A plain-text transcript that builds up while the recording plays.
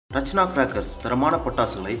Rachna crackers தரமான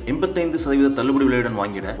பட்டாசுகளை 85% தள்ளுபடி விலையுடன்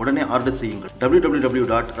வாங்கிட உடனே ஆர்டர் செய்யுங்கள்.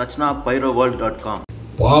 www.rachnapyroworld.com.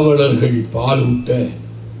 பாவலர்கள்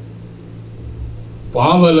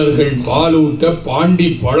பாலூட்ட பாண்டி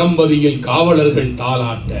பழம்பதியில் காவலர்கள்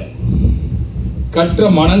தாளாட்ட கற்ற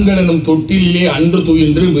மனங்களெனும் தொட்டிலே அன்று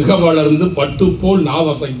துயின்று மிக வளர்ந்து பட்டு போல்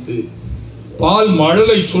நாவசைத்து பால்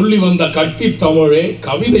மழலை சொல்லி வந்த கட்டி தமிழே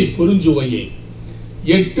கவிதை புரிஞ்சுவையே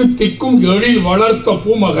எட்டு திக்கும் எழில் வளர்த்த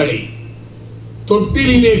பூமகளே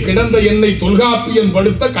தொட்டிலே கிடந்த என்னை தொல்காப்பியன்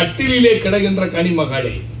படுத்த கட்டிலே கிடக்கின்ற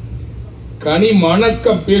கனிமகளே கனி மணக்க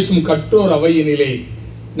பேசும் கற்றோர் அவையினிலே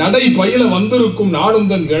நடை பயில வந்திருக்கும்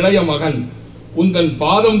நாடுந்தன் இளைய மகன் உந்தன்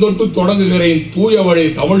பாதம் தொட்டு தொடங்குகிறேன் தூயவளே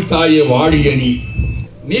தமிழ் தாயே வாழியணி.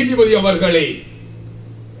 நீதிபதி அவர்களே,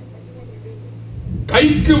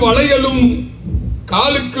 கைக்கு வளையலும்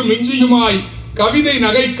காலுக்கு மிஞ்சியுமாய் கவிதை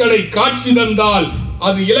நகைக்கடை காட்சி தந்தால்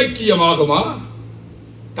அது இலக்கியமாகுமா?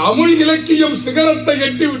 தமிழ் இலக்கியம் சிகரத்தை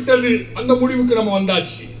எட்டிவிட்டது, அந்த முடிவுக்கு நம்ம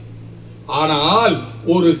வந்தாச்சு. ஆனால்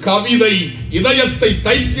ஒரு கவிதை இதயத்தை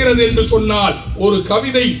தைக்கிறது என்று சொன்னால், ஒரு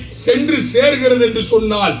கவிதை சென்று சேர்கிறது என்று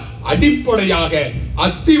சொன்னால், அடிப்படையாக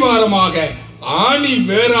அஸ்திவாரமாக ஆணி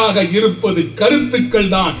வேறாக இருப்பது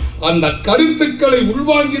கருத்துக்கள் தான். அந்த கருத்துக்களை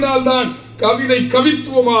உள்வாங்கினால்தான் கவிதை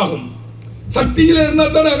கவித்துவமாகும். சக்தியில இருந்தா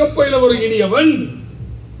தான் அகப்பையில ஒரு இனியவன்.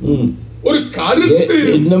 ஒரு கருத்து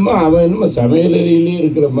என்னமோ அவன் என்னமோ சமையலறையிலே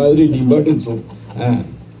இருக்கிற மாதிரி நீ பாட்டு சொல்.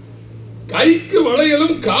 கைக்கு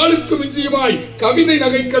வளையலும் காலுக்கு மிஞ்சியுமாய் கவிதை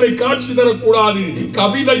நகைக்கடை காட்சி தரக்கூடாது.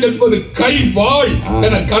 கவிதை என்பது கை வாழ்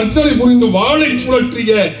என கர்ச்சனை புரிந்து வாளை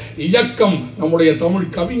சுழற்றிய இயக்கம் நம்முடைய தமிழ்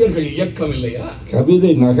கவிஞர்கள் இயக்கம் இல்லையா?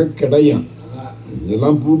 கவிதை நகைக்கடையும்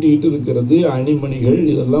இதெல்லாம் பூட்டிட்டு இருக்கிறது, அணிமணிகள்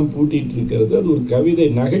இதெல்லாம் பூட்டிட்டு இருக்கிறது, அது ஒரு கவிதை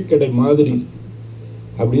நகைக்கடை மாதிரி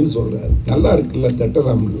அப்படின்னு சொல்றாரு. நல்லா இருக்குல்ல,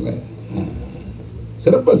 தட்டலாம் இல்ல,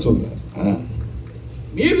 சிறப்பா சொல்றாரு.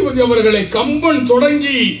 நீதிபதி அவர்களை கம்பன்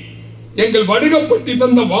தொடங்கி எங்கள் வடுகப்பட்டி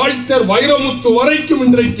தந்த வாழ்த்தர் வைரமுத்து வரைக்கும்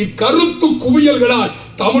இன்றைக்கு கருத்து குவியல்களால்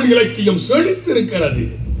தமிழ் இலக்கியம் செழித்திருக்கிறது.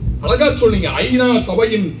 அழகா சொன்னீங்க. ஐநா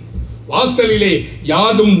சபையின் வாசலிலே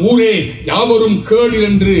யாதும் ஊரே யாவரும் கேளு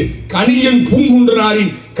என்று கணியன்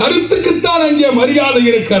பூங்குன்றனாரின் கருத்துக்குத்தான் அங்கே மரியாதை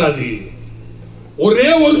இருக்கிறது. ஒரே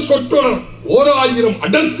ஒரு சொற்றொடர் 1000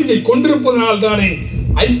 அடர்த்தியை கொண்டிருப்பதனால் தானே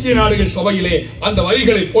ஐக்கிய நாடுகள் சபையிலே அந்த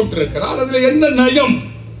வரிகளை போட்டிருக்கிறார். அதுல என்ன நயம்?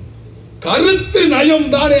 கருத்து நயம்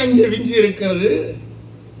தானே அங்கே விஞ்சி இருக்கிறது.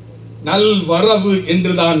 நல் வரவு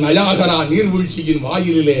என்றுதான் நயாகரா நீர்வீழ்ச்சியின்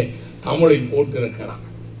வாயிலே தமிழை போட்டிருக்கிறார்.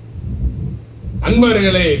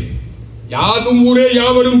 நண்பர்களே, யாதும் ஊரே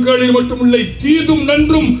யாவரும் கேளு மட்டுமில்லை, தீதும்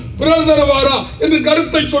நன்றும் பிறர் தரவாரா என்று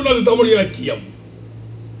கருத்தை சொன்னது தமிழ் இலக்கியம்.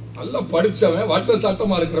 நல்லா படிச்சவன் வட்ட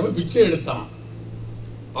சட்டமா இருக்கிறவன் பிச்சை எடுத்தான்.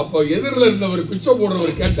 அப்ப எதிரில் இருந்தவர் பிச்சை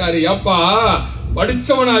போடுறவர் கேட்டாரு, அப்பா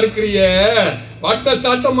படிச்சவனா இருக்கிறிய, வட்ட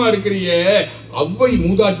சாட்டமா இருக்கிறிய, அவ்வை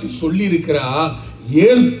மூதாட்டி சொல்லி இருக்கிறா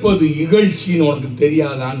ஏற்பது இகழ்ச்சின்னு உனக்கு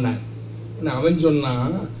தெரியாதான்னு. அவன் சொன்னா,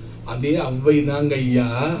 அதே அவ்வை தாங்க ஐயா,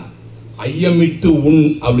 ஐயமிட்டு உண்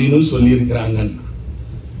அப்படின்னு சொல்லி இருக்கிறாங்க.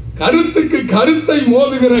 கருத்துக்கு கருத்தை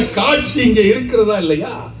மோதுகிற காட்சி இங்க இருக்கிறதா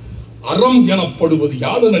இல்லையா? அறம் எனப்படுவது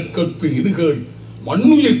யாதன கேட்பின் இதுகள்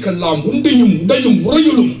மண்ணுயிர்க்கெல்லாம் உண்டையும் உடையும்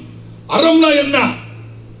உறையுளும். அறம்னா என்ன?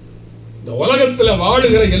 இந்த உலகத்துல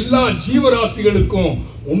வாழுகிற எல்லா ஜீவராசிகளுக்கும்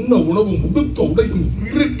உண்ண உணவும் உடுத்த உடையும்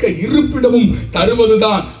இருக்க இருப்பிடமும்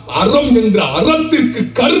தருவதுதான் அறம் என்ற அறத்திற்கு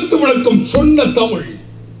கருத்து விளக்கம் சொன்ன தமிழ்.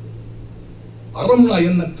 அறம்னா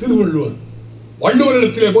என்ன? திருவள்ளுவர்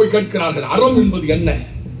வள்ளுவரிடத்திலே போய் கேட்கிறார்கள், அறம் என்பது என்ன?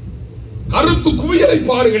 கருத்து குவியலை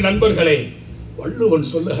பாருங்கள் நண்பர்களே. வள்ளுவன்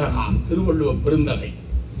சொல்லுகிறான், திருவள்ளுவ பெருந்தகை,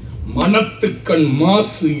 மனத்துக்கண்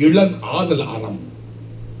மாசு இளன் ஆதல் அறம்.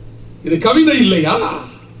 இது கவிதை இல்லையா?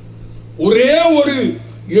 ஒரே ஒரு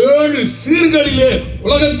 7 சீர்களிலே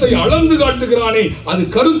உலகத்தை அளந்து காட்டுகிறானே, அது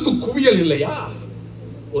கருத்து குவியல் இல்லையா?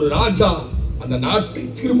 ஒரு ராஜா அந்த நாட்டை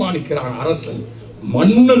தீர்மானிக்கிறான், அரசன்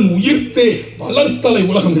மன்னன் உயிர்த்தே வளர்த்தலை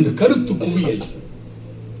உலகம் என்று கருத்து குவியல்.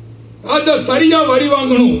 ராஜா சரியா வரி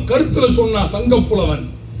வாங்கணும், கருத்துல சொன்னா சங்கப்புலவன்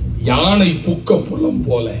யானை புக்க புலம்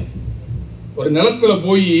போல. ஒரு நிலத்துல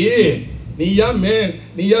போய் நீயா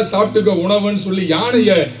சாப்பிட்டுக்க உணவுன்னு சொல்லி யானைய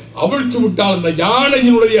அவிழ்த்து விட்டால் அந்த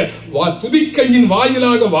யானையினுடைய துதிக்கையின்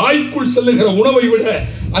வாயிலாக வாய்க்குள் செல்லுகிற உணவை விட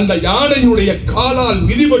அந்த யானையினுடைய காலால்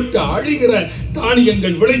மிதிபட்டு அழிகிற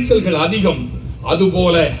தானியங்கள் விளைச்சல்கள் அதிகம்.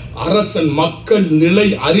 அதுபோல அரசன் மக்கள் நிலை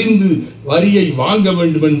அறிந்து வரியை வாங்க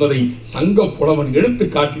வேண்டும் என்பதை சங்க புலவன் எடுத்து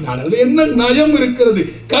காட்டினான். அது என்ன நயம் இருக்கிறது?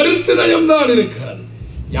 கருத்து நயம் தான் இருக்கிறது.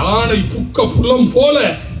 யானை புக்க புலம் போல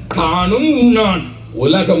தானும் உண்ணான்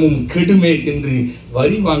உலகமும் கெடுமே என்று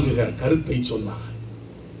வரி வாங்குகிற கருத்தை சொன்னான்.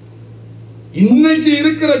 இன்னைக்கு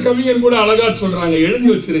இருக்கிற கவிஞர் கூட அழகா சொல்றாங்க, எழுதி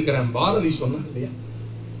வச்சிருக்கிறேன். பாரதி சொன்னார் இல்லையா,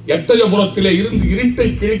 எட்டயபுரத்திலே இருந்து இருட்டை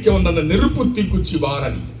கிழிக்க வந்த அந்த நெருப்பு தீக்குச்சி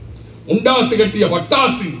பாரதி, உண்டாசு கட்டிய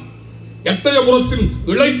பட்டாசு, எட்டயபுரத்தின்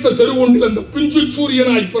இழைத்த தெருவொன்றில் அந்த பிஞ்சு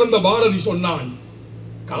சூரியனாய் பிறந்த பாரதி சொன்னான்.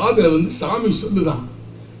 காதுல சாமி சொல்லுதான்,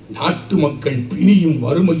 நாட்டு மக்கள் பிணியும்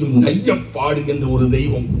வறுமையும் நையப்பாடு என்ற ஒரு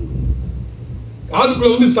தெய்வம்.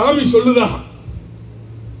 காதுக்குள்ள சாமி சொல்லுதான்,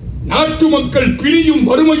 நாட்டு மக்கள் பிணியும்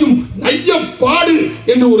வறுமையும் நையப்பாடு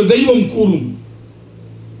என்று ஒரு தெய்வம் கூறும்.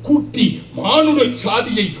 கூட்டி மானுட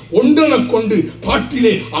சாதியை ஒன்றென கொண்டு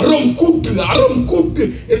பாட்டிலே அறம் கூட்டு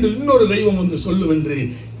என்று இன்னொரு தெய்வம் சொல்லும் என்று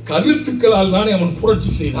கருத்துக்களால் தானே அவன்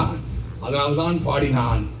புரட்சி செய்தான். அதனால் தான்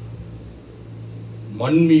பாடினான்,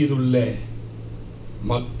 மண் மீதுள்ள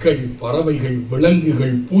மக்கள், பறவைகள்,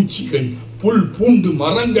 விலங்குகள், பூச்சிகள், புல் பூண்டு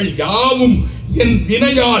மரங்கள் யாவும் என்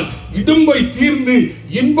வினையால் இடும்பை தீர்ந்து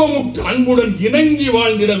இன்பமுற்று அன்புடன் இணங்கி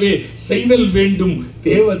வாழ்ந்திடவே செய்தல் வேண்டும்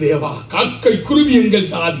தேவதேவா. காக்கை குருவி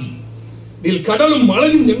எங்கள் சாதி, நீல் கடலும்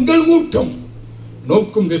மலையும் எங்கள் கூட்டம்,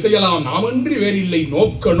 நோக்கும் திசையெல்லாம் நாமன்றி வேறில்லை,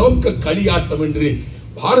 நோக்க நோக்க களியாட்டம் என்று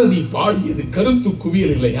பாரதி பாடியது கருத்து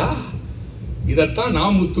குவியல் இல்லையா?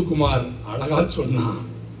 இதத்தான் முத்துக்குமார் அழகா சொன்னான்.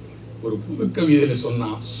 ஒரு புது கவிதையில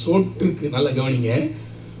சொன்னான், சோற்றுக்கு, நல்ல கவனிங்க,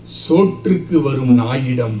 சோற்றுக்கு வரும்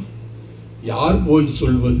நாயிடம் யார் போய்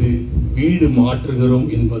சொல்வது வீடு மாற்றுகிறோம்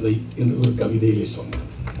என்பதை என்று ஒரு கவிதையிலே சொன்னான்.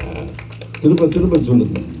 திரும்ப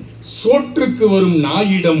சொல்லுங்க. சோற்றுக்கு வரும்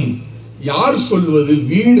நாயிடம் யார் சொல்வது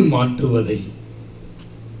வீடு மாற்றுவதை.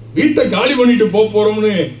 வீட்டை காலி பண்ணிட்டு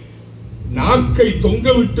போறோம்னு நாக்கை தொங்க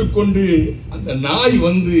விட்டு கொண்டு அந்த நாய்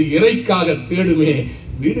இறைக்காக தேடுமே,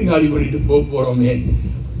 வீடு காலி பண்ணிட்டு போறோமே,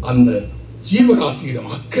 அந்த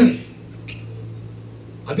ஜீவராசியிடம் அக்கறை.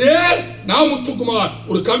 அதே முத்துக்குமார்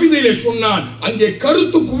ஒரு கவிதையிலே சொன்னான். அங்கே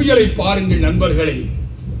கருத்து குவியலை பாருங்கள் நண்பர்களே.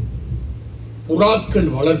 புறாக்கள்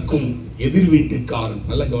வளர்க்கும் எதிர் வீட்டுக்காரன்,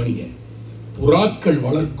 நல்ல கவனிங்க, புறாக்கள்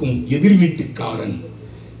வளர்க்கும் எதிர் வீட்டுக்காரன்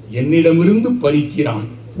என்னிடமிருந்து பறிக்கிறான்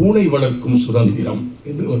பூனை வளர்க்கும் சுதந்திரம்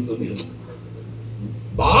என்று ஒரு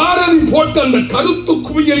பாரதி போட்ட அந்த கருத்து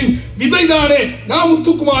குவியலின் விதைதானே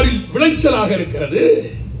முத்துக்குமாரில் விளைச்சலாக இருக்கிறது.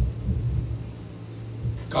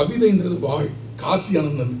 கவிதைன்றது வாழ். காசி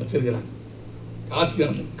ஆனந்தன் வச்சிருக்கிறான். காசி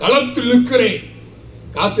ஆனந்தன் களத்தில் நிற்கிறேன்.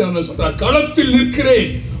 காசி ஆனந்தன் சொல்றார், களத்தில் நிற்கிறேன்,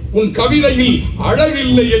 உன் கவிதையில்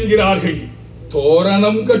அழகில்லை என்கிறார்கள்,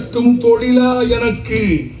 தோரணம் கட்டும் தொழிலா எனக்கு,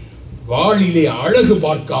 வாளிலே அழகு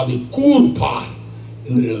பார்க்காது கூர்பார்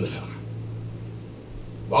என்று எழுதுகிறார்.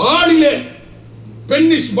 வாளிலே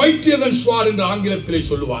பென்னிஸ் வைத்தியதன் ஸ்வார் என்று ஆங்கிலத்திலே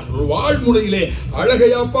சொல்லுவார்கள். ஒரு வாழ்முனையிலே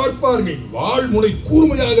அழகையா பார்ப்பார்கள், வாழ்முனை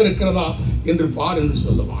கூர்மையாக இருக்கிறதா என்று பார் என்று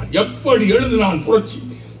சொல்லுவார். எப்படி எழுதினான் புரட்சி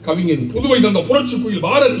கவிஞன், புதுவை தந்த புரட்சி குயில்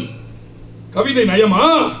பாரதி. கவிதை நயமா,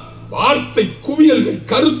 வார்த்தை குவியல்கள்,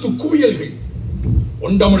 கருத்து குவியல்கள்.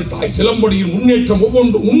 ஒண்டமிழ் தாய் சிலம்படியின் முன்னேற்றம்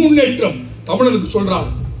ஒவ்வொன்றும் முன்னேற்றம். தமிழனுக்கு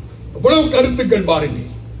சொல்றார், எவ்வளவு கருத்துக்கள்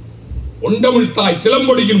பாருங்கள். ஒண்டமிழ் தாய்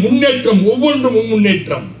சிலம்படியின் முன்னேற்றம் ஒவ்வொன்றும்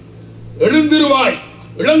முன்னேற்றம். எழுந்திருவாய்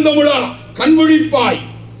இளந்தமிழா, கண்விழிப்பாய்,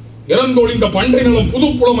 இறந்தொழிந்த பண்டை நலம் புது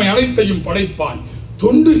புலமை அனைத்தையும் படைப்பாய்,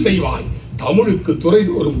 தொண்டு செய்வாய், தமிழுக்கு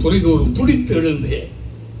துறைதோறும் துடித்து எழுந்தே.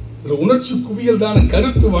 உணர்ச்சி குவியல் தானே,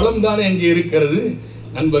 கருத்து வளம் தானே அங்கே இருக்கிறது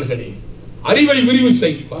நண்பர்களே. அறிவை விரிவு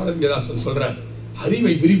செய், பாரதிதாசன் சொல்றார்,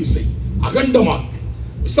 அறிவை விரிவு செய், அகண்டமாக்கு,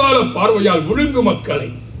 விசால பார்வையால் விழுங்கு மக்களை,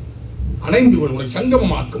 அணைந்து உன்னை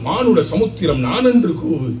சங்கமமாக்கு, மானுட சமுத்திரம் நான் என்று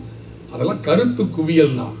கூவு. அதெல்லாம் கருத்து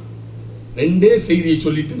குவியல் தான். ரெண்டே செய்தியை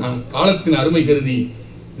சொல்லிட்டு நான் காலத்தின் அருமை கருதி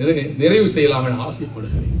நிறைவு செய்யலாம் என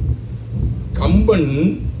ஆசைப்படுகிறேன். கம்பன்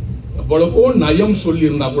எவ்வளவோ நயம்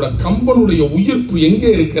சொல்லியிருந்தா கூட கம்பனுடைய உயிர்ப்பு எங்கே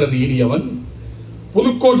இருக்கிறது? இனியவன்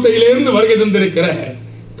புதுக்கோட்டையிலிருந்து வருகை தந்திருக்கிற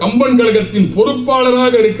கம்பன் கழகத்தின்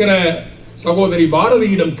பொறுப்பாளராக இருக்கிற சகோதரி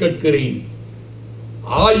பாரதியிடம் கேட்கிறேன்.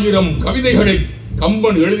 1000 கவிதைகளை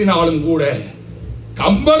கம்பன் எழுதினாலும் கூட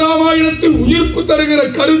கம்பராமாயணத்தில் உயிர்ப்பு தருகிற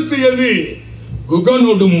கருத்து எது?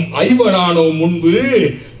 குகனொடும் ஐவரானோம் முன்பு,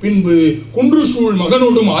 பின்பு குன்றுசூழ்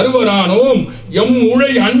மகனோடும் அறுவரானோம், எம் உழை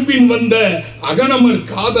அன்பின் வந்த அகனமர்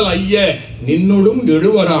காதல் ஐய நின்னோடும்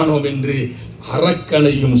எழுவரானோம் என்று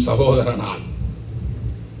அரக்கனையும் சகோதரனாய்,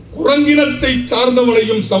 குரங்கினத்தை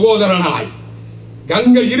சார்ந்தவனையும் சகோதரனாய்,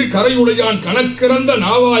 கங்கை இரு கரையுடையான் கணக்கிறந்த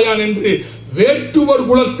நாவாயான் என்று வேட்டுவர்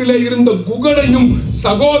குலத்திலே இருந்த குகனையும்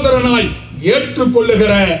சகோதரனாய்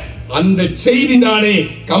ஏற்றுக்கொள்ளுகிற அந்த செய்திதானே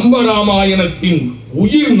கம்பராமாயணத்தின்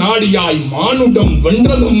உயிர் நாடியாய் மானுடம்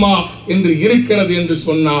வென்றதம்மா என்று இருக்கிறது என்று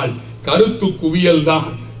சொன்னால் கருத்து குவியல்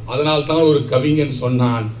தான். அதனால் தான் ஒரு கவிஞன்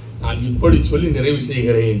சொன்னான், நான் இப்படி சொல்லி நிறைவு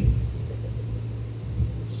செய்கிறேன்.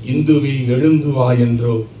 இந்துவை எழுந்து வா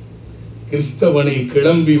என்றோ, கிறிஸ்தவனை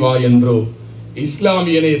கிளம்பி வா என்றோ,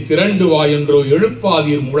 இஸ்லாமியனை திரண்டு வா என்றோ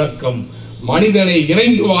எழுப்பாதீர் முழக்கம், மனிதனை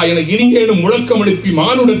இணைந்து வா என இனியேனும் முழக்கம் எழுப்பி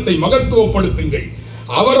மானுடத்தை மகத்துவப்படுத்துங்கள்.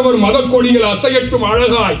 அவரவர் மதக்கொடிகள் அசையட்டும்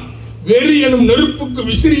அழகாய், வெறி எனும் நெருப்புக்கு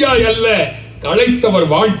விசிறியாய் அல்ல, களைத்தவர்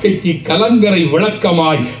வாழ்க்கைக்கு கலங்கரை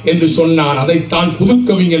விளக்கமாய் என்று சொன்னான். அதைத்தான்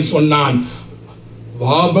புதுக்கவிஞன் சொன்னான்.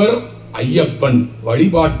 பாபர் ஐயப்பன்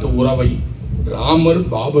வழிபாட்டு உறவை ராமர்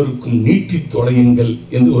பாபருக்கும் நீட்டித் தொலையுங்கள்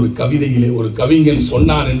என்று ஒரு கவிதையிலே ஒரு கவிஞன்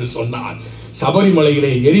சொன்னான் என்று சொன்னான்.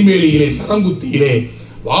 சபரிமலையிலே, எரிமேலியிலே, சரங்குத்தியிலே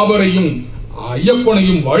பாபரையும்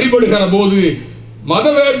ஐயப்பனையும் வழிபடுகிற போது மத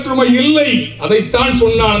வேற்றுமை இல்லை. அதைத்தான்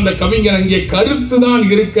சொன்னான் அந்த கவிஞன். அங்கே கருத்துதான்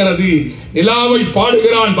இருக்கிறது. நிலாவை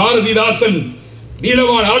பாடுகிறான் பாரதிதாசன்.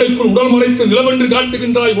 நீலவான் ஆடைக்குள் உடல் மறைத்து நிலவென்று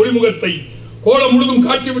காட்டுகின்றாய் ஒளிமுகத்தை, கோலம் முழுதும்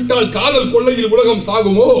காட்டிவிட்டால் காதல் கொள்ளையில் உலகம்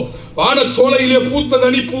சாகுமோ, வானச்சோலையிலே பூத்த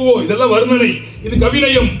தனி பூவோ. இதெல்லாம் வர்ணனை, இது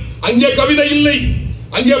கவிநயம். அங்கே கவிதை இல்லை,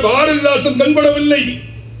 அங்கே பாரதிதாசன் தென்படவில்லை.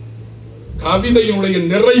 கவிதையினுடைய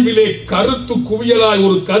நிறைவிலே கருத்து குவியலாய்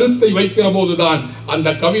ஒரு கருத்தை வைக்கிற போதுதான் அந்த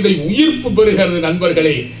கவிதை உயிர்ப்பு பெறுகிறது.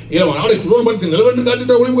 நண்பர்களே, நாடை குளோர்மரத்தில் நிலவென்று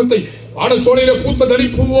காட்டுகிற ஒளிமுகத்தை, வானச்சோலையிலே பூத்த தனி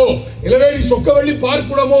பூவோ, இளவேணி சொக்கவள்ளி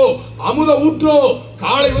பார்க்குடமோ, அமுத ஊற்றோ,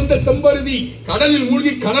 காலை வந்த செம்பருதி, கடலில்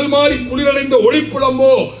மூழ்கி கனல் மாறி குளிரடைந்த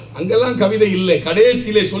ஒளிப்புலம்போ, அங்கெல்லாம் கவிதை இல்லை.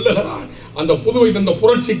 கடைசியிலே சொல்லுகிறான் அந்த புதுவை தந்த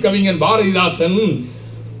புரட்சி கவிஞன் பாரதிதாசன்,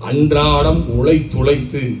 அன்றாடம்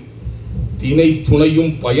உழைத்துழைத்து தினை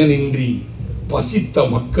துணையும் பயனின்றி பசித்த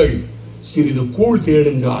மக்கள் சிறிது கூழ்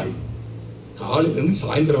தேடுங்காள். காலையிலிருந்து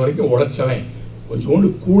சாயந்தரம் வரைக்கும் உழைச்சவன் கொஞ்சோண்டு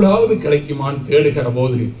கூழாவது கிடைக்குமான்னு தேடுகிற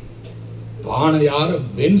போது, பானையார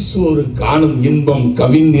வெண்சோறு காணும் இன்பம்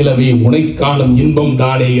கவிநிலவே உனை காணும் இன்பம்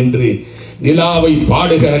தானே என்று நிலாவை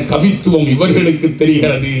பாடுகிற கவித்துவம் இவர்களுக்கு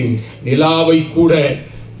தெரிகிறது. நிலாவை கூட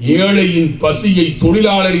ஏழையின் பசியை,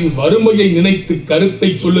 தொழிலாளரின் வறுமையை நினைத்து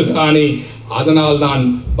கருத்தை சொல்லுகிறானே, அதனால் தான்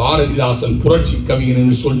பாரதிதாசன் புரட்சி கவிஞன்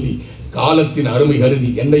என்று சொல்லி காலத்தின் அருமை கருதி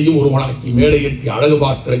என்னையும் ஒருவனாக்கி மேடையேற்றி அழகு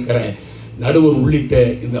பார்த்திருக்கிற நடுவர் உள்ளிட்ட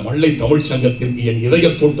இந்த மல்லை தமிழ் சங்கத்திற்கு என் இதய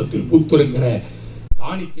தோட்டத்தில் பூத்திருக்கிற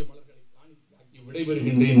காணிக்கை மலர்களை காணிக்கையாக்கி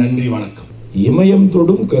விடைபெறுகின்றேன். நன்றி, வணக்கம். இமயம்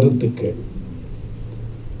தொடும் கருத்துக்கள்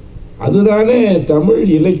அதுதானே தமிழ்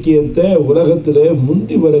இலக்கியத்தை உலகத்தில்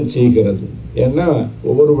முந்தி வர செய்கிறது. ஏன்னா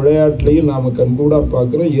ஒவ்வொரு விளையாட்டுலையும் நாம் கண்கூடா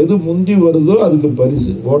பார்க்குறோம், எது முந்தி வருதோ அதுக்கு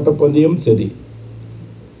பரிசு. ஓட்டப்பந்தயம் சரி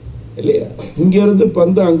இல்லையா, இங்கேருந்து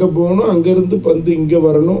பந்து அங்கே போகணும், அங்கேருந்து பந்து இங்கே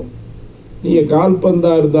வரணும். நீங்கள்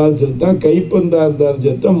கால்பந்தாக இருந்தாலும் சரி தான், கைப்பந்தாக இருந்தாலும்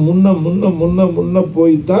சரி தான், முன்ன முன்ன முன்ன முன்ன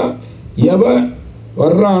போய்த்தான் எவன்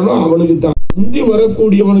வர்றானோ அவனுக்கு தான், முந்தி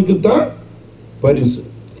வரக்கூடியவனுக்கு தான் பரிசு.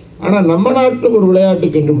 ஆனால் நம்ம நாட்டில் ஒரு விளையாட்டு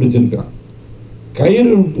கண்டுபிடிச்சிருக்கான், கயிறு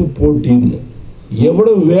இழுப்பு போட்டின்னு.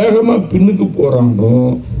 எவ்வளோ வேகமாக பின்னுக்கு போகிறானோ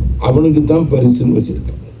அவனுக்கு தான் பரிசுன்னு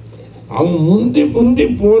வச்சுருக்கான். அவன் முந்தி முந்தி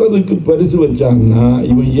போகிறதுக்கு பரிசு வச்சாங்கன்னா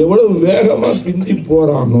இவன் எவ்வளவு வேகமாக பிந்தி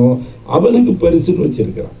போகிறானோ அவனுக்கு பரிசுன்னு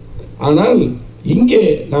வச்சிருக்கிறான். ஆனால் இங்கே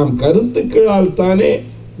நாம் கருத்துக்களால் தானே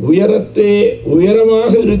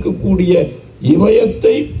உயரமாக இருக்கக்கூடிய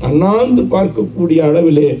இமயத்தை அண்ணாந்து பார்க்கக்கூடிய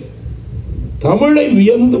அளவிலே தமிழை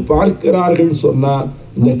வியந்து பார்க்கிறார்கள் சொன்னால்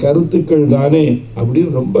இந்த கருத்துக்கள் தானே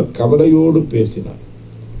அப்படின்னு ரொம்ப கவலையோடு பேசினார்.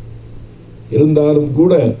 இருந்தாலும்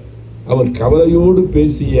கூட அவர் கவலையோடு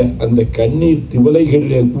பேசிய அந்த கண்ணீர்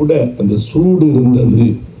திவலைகளிலே கூட அந்த சூடு இருந்தது,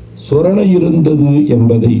 சொரணை இருந்தது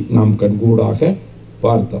என்பதை நாம் கண்கூடாக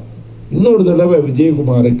பார்த்தோம். இன்னொரு தடவை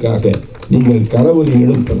விஜயகுமாருக்காக நீங்கள் கரவொலி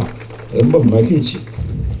எழுப்பலாம். ரொம்ப மகிழ்ச்சி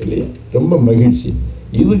இல்லையா, ரொம்ப மகிழ்ச்சி.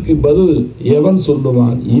 இதுக்கு பதில் எவன்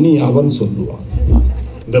சொல்லுவான், இனி அவன் சொல்லுவான்.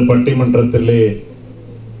 இந்த பட்டிமன்றத்திலே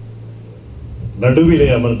நடுவிலே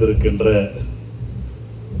அமர்ந்திருக்கின்ற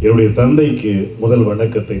என்னுடைய தந்தைக்கு முதல்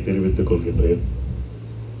வணக்கத்தை தெரிவித்துக் கொள்கின்றேன்.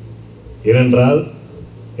 ஏனென்றால்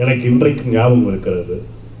எனக்கு இன்றைக்கும் ஞாபகம் இருக்கிறது,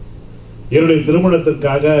 என்னுடைய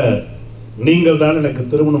திருமணத்திற்காக நீங்கள் தான் எனக்கு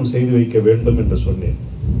திருமணம் செய்து வைக்க வேண்டும் என்று சொன்னேன்.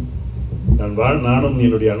 நானும்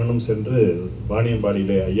என்னுடைய அண்ணனும் சென்று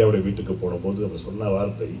வாணியம்பாடியிலே ஐயாவுடைய வீட்டுக்கு போன போது அவர் சொன்ன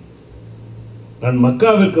வார்த்தை, நான்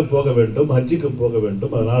மக்காவிற்கு போக வேண்டும், ஹஜ்ஜுக்கு போக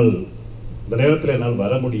வேண்டும், அதனால் இந்த நேரத்தில் என்னால்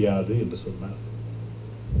வர முடியாது என்று சொன்னார்.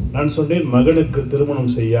 நான் சொன்னேன், மகனுக்கு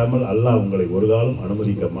திருமணம் செய்யாமல் அல்லாஹ் உங்களை ஒரு காலம்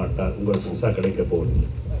அனுமதிக்க மாட்டார், உங்களுக்கு விசா கிடைக்க போவதில்லை.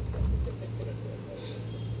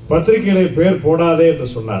 பத்திரிகையிலே பேர் போடாதே என்று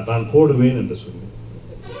சொன்னார். நான் போடுவேன் என்று சொன்னேன்.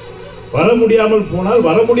 வர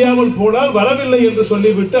முடியாமல் போனால் வரவில்லை என்று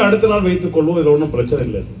சொல்லிவிட்டு அடுத்த நாள் வைத்துக் கொள்வோம், இதில் ஒன்றும் பிரச்சனை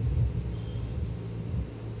இல்லை.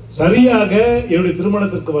 சரியாக என்னுடைய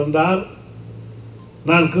திருமணத்திற்கு வந்தார்.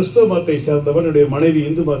 நான் கிறிஸ்துவ மதத்தை சேர்ந்தவர், என்னுடைய மனைவி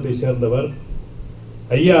இந்து மதத்தை சேர்ந்தவர்,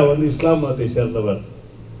 ஐயா இஸ்லாம் மதத்தை சேர்ந்தவர்.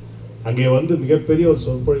 அங்கே மிகப்பெரிய ஒரு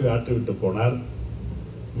சொற்பொழிவை ஆற்றிவிட்டு போனார்.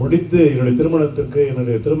 முடித்து என்னுடைய திருமணத்திற்கு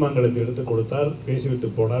என்னுடைய திருமங்கலத்தை எடுத்துக் கொடுத்தார், பேசிவிட்டு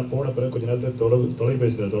போனார். போன பிறகு கொஞ்ச நேரத்தில்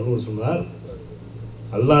தொலைபேசியில் தொடர்பு சொன்னார்,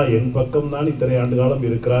 அல்லாஹ் என் பக்கம் தான் இத்தனை ஆண்டு காலம்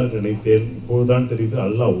இருக்கிறார் நினைத்தேன், இப்பொழுதுதான் தெரியுது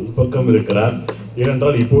அல்லாஹ் உன் பக்கம் இருக்கிறார்,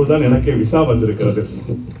 ஏனென்றால் இப்பொழுதுதான் எனக்கே விசா வந்திருக்கிறது.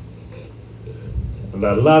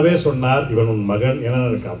 அந்த அல்லாவே சொன்னார், இவன் உன் மகன். ஏன்னா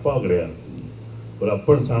எனக்கு அப்பா கிடையாது, ஒரு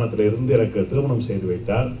அப்பன் ஸ்தானத்தில் இருந்து எனக்கு திருமணம் செய்து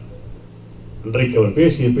வைத்தார். இன்றைக்கு அவர்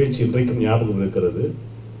பேசிய பேச்சு இன்றைக்கும் ஞாபகம் இருக்கிறது.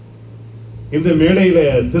 இந்த மேடையில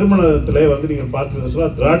திருமணத்துல நீங்கள் பார்த்தீங்கன்னு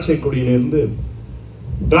சொன்னால் திராட்சை கொடியிலிருந்து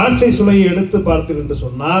திராட்சை சுளையை எடுத்து பார்த்தீர்கள் என்று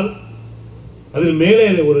சொன்னால் அதில் மேலே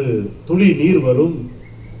ஒரு துளி நீர் வரும்.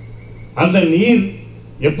 அந்த நீர்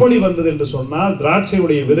எப்படி வந்தது என்று சொன்னால்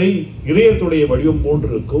திராட்சையுடைய விதை இதயத்துடைய வடிவம்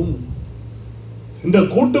போன்று இருக்கும். இந்த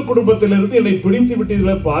கூட்டு குடும்பத்திலிருந்து என்னை பிடித்து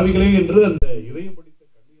விட்டீர்களே பாவிகளே என்று அந்த இதயம் பிடித்த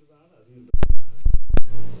கண்ணீர் தான் அது என்று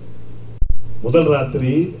முதல்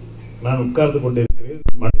ராத்திரி நான் உட்கார்ந்து கொண்டிருக்கிறேன்.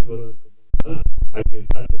 மனைவி வருவதற்கு முன்னால் அங்கே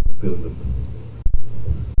திராட்சை கொத்து இருந்தது.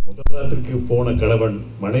 முதல் ராத்திரிக்கு போன கணவன்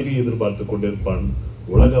மனைவி எதிர்பார்த்து கொண்டிருப்பான்.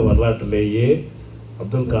 உலக வரலாற்றிலேயே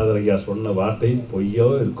அப்துல் காதர் ஐயா சொன்ன வார்த்தை பொய்யோ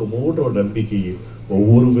இருக்குமோன்ற ஒரு நம்பிக்கையில்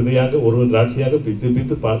ஒவ்வொரு விதையாக ஒரு திராட்சையாக பித்து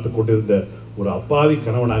பித்து பார்த்து கொண்டிருந்த ஒரு அப்பாவி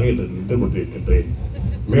கணவனாக இன்று நின்று கொண்டிருக்கின்றேன்.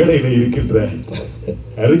 மேடையில் இருக்கின்ற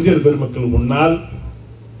அறிஞர் பெருமக்கள் முன்னால்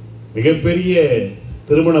மிகப்பெரிய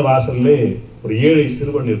திருமண வாசல்லே ஒரு ஏழை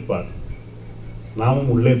சிறுவன் இருப்பான்.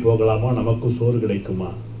 நாமும் உள்ளே போகலாமா, நமக்கும் சோறு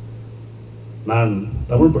கிடைக்குமா? நான்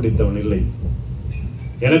தமிழ் படித்தவன் இல்லை,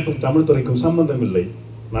 எனக்கும் தமிழ் துறைக்கும் சம்பந்தம் இல்லை,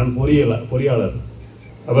 நான் பொறியாளர்.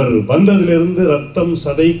 அவர் வந்ததிலிருந்து ரத்தம்,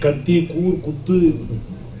 சதை, கத்தி, கூர், குத்து,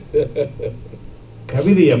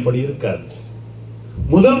 கவிதை அப்படி இருக்காது.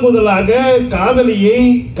 முதலாக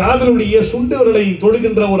காதலுடைய சுண்டுவர்களை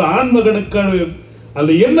தொடுகின்ற ஒரு ஆண்மகனுக்கு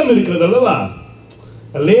அந்த எண்ணம் இருக்கிறது அல்லவா?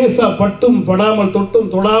 லேசா பட்டும் படாமல்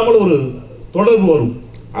தொட்டும் தொடாமல் ஒரு தொடர்பு வரும்.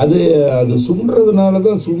 அது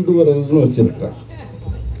சுண்டுறதுனாலதான் சுண்டு வரதுன்னு வச்சிருக்கான்.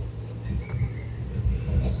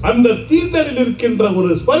 அந்த தீண்டலில் இருக்கின்ற ஒரு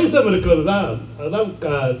ஸ்பரிசம் இருக்கிறது தான். அதுதான்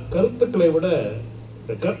கருத்துக்களை விட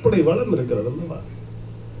கற்பனை வளம் இருக்கிறது அல்லவா?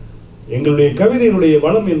 எங்களுடைய கவிதையினுடைய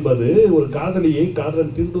வளம் என்பது ஒரு காதலியை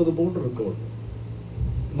காதலன் தீண்டுவது போன்று இருக்கும்.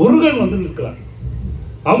 முருகன் வந்து நிற்கிறான்,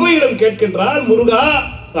 அவ்வையிடம் கேட்கின்றான், முருகா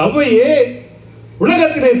அவ்வையே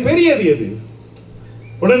உலகத்திலே பெரியது எது?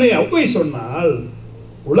 உடனே அவ்வை சொன்னால்,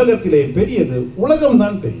 உலகத்திலே பெரியது உலகம்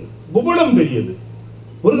தான் பெரியது, புவனம் பெரியது.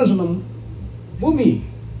 முருகன் சொன்ன பூமி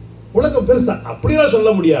உலகம் பெருசா அப்படிலாம் சொல்ல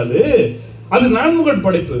முடியாது, அது நான்முகன்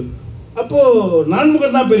படைப்பு. அப்போ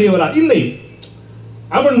நான்முகன் தான் பெரியவரா? இல்லை.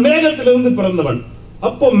 அவன் மேகத்திலிருந்து பிறந்தவன்,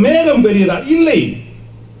 அப்போ மேகம் பெரியதா? இல்லை.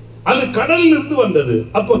 அது கடலில் இருந்து வந்தது,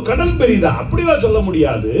 அப்போ கடல் பெரியதா? அப்படிலாம் சொல்ல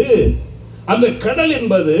முடியாது. அந்த கடல்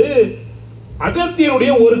என்பது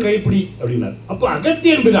அகத்தியனுடைய ஒரு கைப்பிடி அப்படின்னார். அப்போ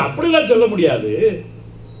அகத்தியன் பெரிய, அப்படிலாம் சொல்ல முடியாது.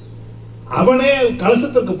 அவனே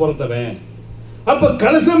கலசத்திற்கு பிறந்தவன், அப்ப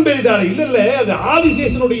கலசம் பெரிதான? இல்ல, அது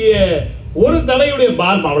ஆதிசேஷனுடைய ஒரு தலையுடைய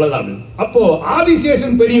பாரம், அவ்வளவுதான். அப்போ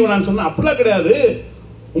ஆதிசேஷன் பெரியவனான்னு சொன்னா அப்படிலாம் கிடையாது.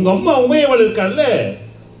 உங்க அம்மா உமையவள் இருக்கால,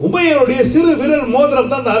 உமையவளுடைய சிறு விரல்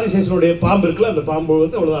மோதிரம் தான் அந்த ஆதிசேஷனுடைய பாம்பு இருக்குல்ல, அந்த பாம்பு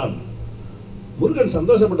வந்து அவ்வளவுதான். முருகன்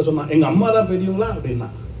சந்தோஷப்பட்டு சொன்னான், எங்க அம்மா தான் பெரியவங்களா அப்படின்னா.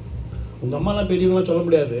 உங்க அம்மா தான் பெரியவங்களா சொல்ல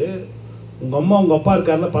முடியாது. உங்க அம்மா உங்க அப்பா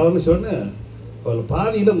இருக்காருல பரமசிவன், அவள்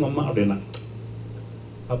பாதியில உங்க அம்மா அப்படின்னா.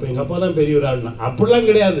 அப்ப எங்க அப்பா தான் பெரியவரா? அப்படிலாம்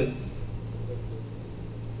கிடையாது.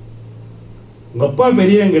 உங்க அப்பா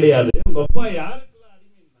பெரியவன் கிடையாது. உங்க அப்பா யாருக்குள்ள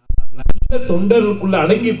அடிமைன்னா நல்ல தொண்டர்களுக்குள்ள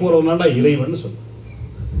அடங்கி போறவனாடா இறைவன் சொன்ன.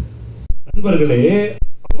 நண்பர்களே,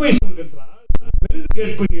 அவ்வை சொல்கின்றார், பெரிது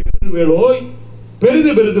கேட்பின் வேலோய்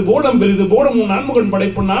பெரிது பெரிது போடம் பெரிது போடம் நான்முகன்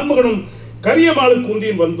படைப்பு நான்முகனும் கரியமாளுக்கு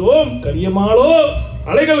குந்தியில் வந்தோம், கரியமாளோ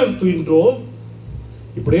அலைகள் துயின்றோம்.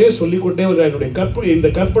 இப்படியே சொல்லிக்கொண்டே என்னுடைய கற்பனை. இந்த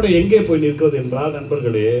கற்பனை எங்கே போய் நிற்கிறது என்றால்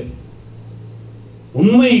நண்பர்களே,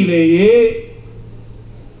 உண்மையிலேயே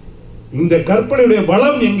இந்த கற்பனையுடைய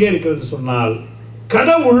பலம் எங்கே இருக்கிறது சொன்னால்,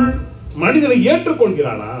 கடவுள் மனிதனை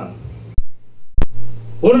ஏற்றுக்கொள்கிறானா?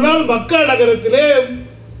 ஒரு நாள் மக்கா நகரத்திலே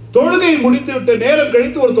தொழுகை முடித்து விட்ட நேரம்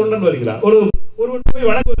கழித்து ஒரு தொண்டன் வருகிறார், ஒருவன் போய்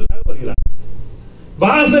வணங்குவதற்காக வருகிறார்.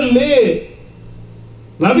 வாசல்லே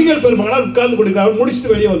நபிகள் பெருமகனார் உட்கார்ந்து கொண்டிருக்கிறார்.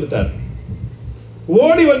 முடிச்சுட்டு வெளியே வந்துட்டார்.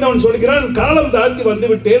 ஓடி வந்தவன் சொல்கிறான், காலம் தாழ்த்தி வந்து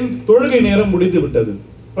விட்டேன், தொழுகை நேரம் முடிந்து விட்டது.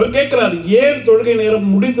 அவர் கேட்கிறார், ஏன் தொழுகை நேரம்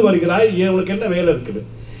முடித்து வருகிறாய், ஏன் உனக்கு என்ன வேலை இருக்குது?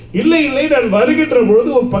 இல்லை இல்லை, நான் வருகின்ற பொழுது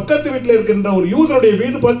ஒரு பக்கத்து வீட்டில் இருக்கின்ற ஒரு யூதருடைய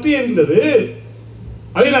வீடு பற்றி எரிந்தது,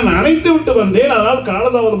 அதை நான் அணைத்து விட்டு வந்தேன், அதனால்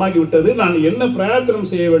காலதாமதமாகி விட்டது, நான் என்ன பிரயத்தனம்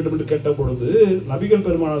செய்ய வேண்டும் என்று கேட்ட பொழுது நபிகள்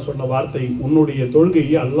பெருமானார் சொன்ன வார்த்தை, உன்னுடைய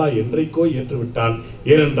தொழுகையை அல்லாஹ் என்றைக்கோ ஏற்றுவிட்டான்,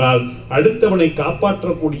 ஏனென்றால் அடுத்தவனை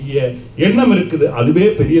காப்பாற்றக்கூடிய எண்ணம் இருக்குது, அதுவே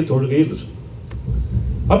பெரிய தொழுகை என்று சொன்னார்.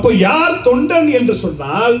 அப்போ யார் தொண்டன் என்று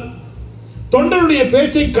சொன்னால், தொண்டனுடைய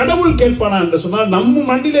பேச்சை கடவுள் கேட்பானா என்று சொன்னால், நம்ம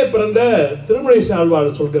மண்ணிலே பிறந்த திருமழிசை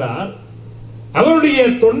ஆழ்வார் சொல்கிறார், அவருடைய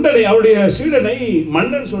தொண்டனை, அவருடைய சீடனை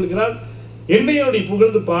மன்னன் சொல்கிறார், என்னையோட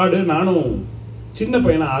புகழ்ந்து பாடு, நானும் சின்ன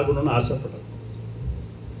பையனா ஆகணும்னு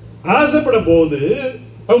ஆசைப்பட போது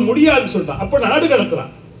அவன் முடியாதுன்னு சொல்றான். அப்ப நாடு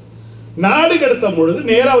கடத்துறான். நாடு கடத்தும் பொழுது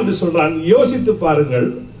நேரா வந்து சொல்றான். யோசித்து பாருங்கள்,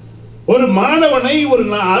 ஒரு மாணவனை ஒரு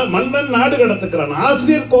மன்னன் நாடு கடத்துக்கிறான்,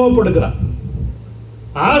 ஆசிரியர் கோபப்படுகிறார்.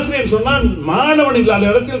 ஆசிரியர் சொன்னால் மாணவன் இல்லாத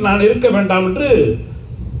இடத்தில் நான் இருக்க வேண்டாம் என்று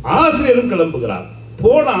ஆசிரியரும் கிளம்புகிறார்.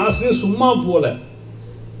 போன ஆசிரியர் சும்மா போல,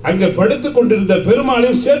 அங்க படுத்துக் கொண்டிருந்த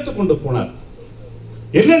பெருமாளையும் சேர்த்து கொண்டு போனார்.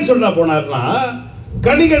 என்னன்னு சொன்னா போனார்னா,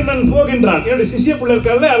 கணிகண்ணன் போகின்றான், என்னுடைய சிஷிய பிள்ளை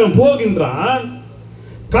இருக்கால, அவன் போகின்றான்.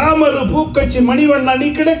 காமரு பூக்கச்சி மணிவண்ணா நீ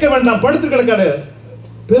கிடைக்க வேண்டாம், படுத்து கிடக்காத.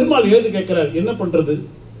 பெருமாள் ஏது கேட்கிறார், என்ன பண்றது?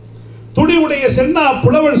 துடி உடைய சென்னா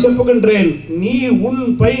புலவன் செப்புகின்றேன், நீ உன்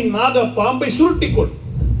பை நாக பாம்பை சுருட்டிக்கொள்.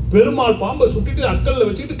 பெருமாள் பாம்பை சுட்டிட்டு அக்கல்ல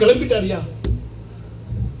வச்சுட்டு கிளம்பிட்டாரியா.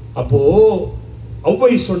 அப்போ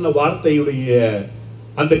ஒளவை சொன்ன வார்த்தையுடைய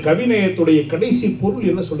அந்த கவிநயத்துடைய கடைசி பொருள்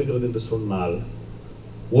என்ன சொல்லுகிறது என்று சொன்னால்,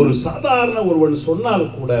 ஒரு சாதாரண ஒருவன் சொன்னால்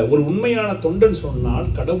கூட, ஒரு உண்மையான தொண்டன் சொன்னால்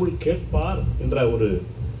கடவுள் கேட்பார் என்ற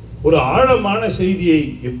ஒரு ஆழமான செய்தியை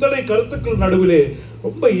எத்தனை கருத்துக்கள் நடுவிலே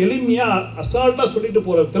ரொம்ப எளிமையா அசால்ட்டா சொல்லிட்டு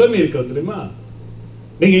போற திறமை இருக்கிறது தெரியுமா?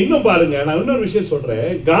 நீங்க இன்னும் பாருங்க, நான் இன்னொரு விஷயம் சொல்றேன்.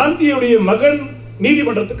 காந்தியுடைய மகன்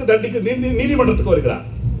நீதிமன்றத்துக்கு வருகிறார்,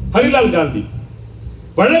 ஹரிலால் காந்தி.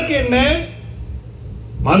 வழக்கு என்ன?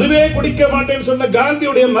 மதுவே குடிக்க மாட்டேன்னு சொன்ன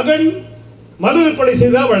காந்தியுடைய மகன் மது விற்பனை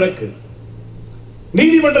செய்தா வழக்கு.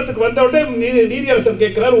 நீதிமன்றத்துக்கு வந்த உடனே நீதியரசர்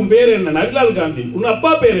கேட்கிறார், உன் பேர் என்ன? ஹரிலால் காந்தி. உன்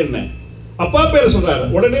அப்பா பேர் என்ன? அப்பா பேர் சொல்றாரு.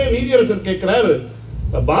 உடனே நீதியரசர் கேட்கிறார்,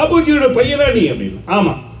 பாபுஜியோட பையனா நீ அப்படின்னு.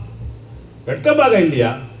 ஆமா. வெட்கமாக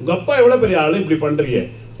இல்லையா? உங்க அப்பா எவ்வளவு பெரிய ஆளு, இப்படி பண்றீங்க,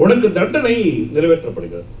 உனக்கு தண்டனை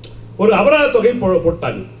நிறைவேற்றப்படுகிறது. ஒரு அபராத தொகை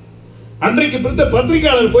போட்டாங்க. அன்றைக்கு பிறந்த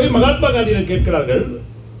பத்திரிகையாளர் போய் மகாத்மா காந்தியை கேட்கிறார்கள்,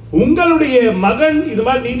 உங்களுடைய மகன் இது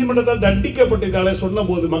மாதிரி நீதிமன்றத்தால் தண்டிக்கப்பட்டிருக்காலே சொன்ன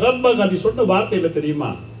போது மகாத்மா காந்தி சொன்ன வார்த்தை என்ன தெரியுமா?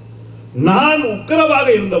 நான் உக்கிரமாக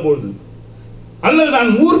இருந்த பொழுது அல்லது நான்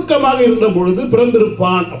மூர்க்கமாக இருந்த பொழுது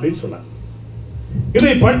பிறந்திருப்பான் அப்படின்னு சொன்னார்.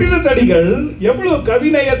 இதை பட்டினத்தடிகள் எவ்வளவு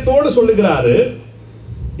கவிநயத்தோடு சொல்லுகிறாரு.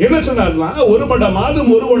 என்ன சொன்னார்னா, ஒரு மட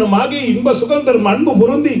மாதும் ஒருவனுமாகி இன்ப சுகந்தரும் அன்பு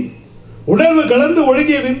பொருந்தி உணர்வு கலந்து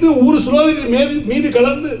ஒழுகிய விந்து ஊறு சுரோதின் மீது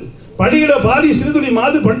கலந்து படியிட பாதி சிறுதுணி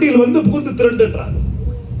மாது பண்டியில் வந்து பூத்து திரண்டுன்றார்.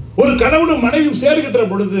 ஒரு கணவனும் மனைவியும் சேர்கின்ற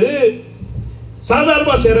பொழுது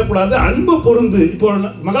சாதாரணமா சேரக்கூடாது, அன்பு பொருந்து. இப்போ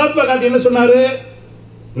மகாத்மா காந்தி என்ன சொன்னாரு?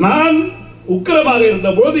 நான் உக்கிரமாக இருந்த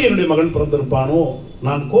போது என்னுடைய மகன் பிறந்திருப்பானோ,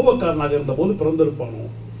 நான் கோபக்காரனாக இருந்த போது பிறந்திருப்பானோ.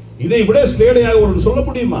 இதை விட ஸ்லேடையாக ஒரு சொல்ல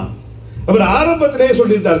முடியுமா? அவர் ஆரம்பத்திலேயே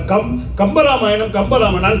சொல்லியிருந்தார், கம்பராமாயணம்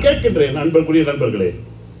கம்பராமாயணம். நான் கேட்கின்றேன் நண்பர்களே,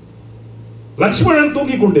 லக்ஷ்மணன்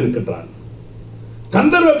தூங்கிக் கொண்டிருக்கின்றான்,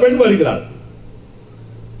 கந்தர்வ பெண் வருகிறாள்.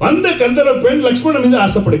 வந்த கந்தர்வ பெண் லக்ஷ்மணன் மீது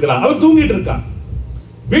ஆசைப்படுகிறான். அவன் தூங்கிட்டு இருக்கான்.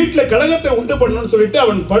 வீட்டுல கழகத்தை உண்டு பண்ணணும்னு சொல்லிட்டு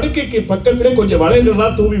அவன் படுக்கைக்கு பக்கத்திலே கொஞ்சம்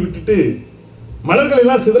வளையல்கள்லாம் தூவி விட்டுட்டு மலர்கள்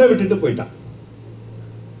எல்லாம் சிதற விட்டுட்டு போயிட்டான்.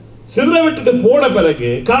 சிதற விட்டுட்டு போன பிறகு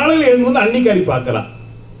காலையில் எழுந்து வந்து அன்னிக்காரி பார்க்கறான்.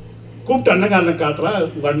 கூப்பிட்டு அன்னக்காரனை காட்டுறா,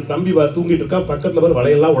 தம்பி தூங்கிட்டு இருக்கா, பக்கத்துல வர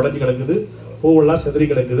வளையெல்லாம் உடஞ்சி கிடக்குது, பூவெல்லாம் சிதறி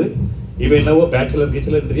கிடக்குது. இவன் என்னவோ பேச்சுலர்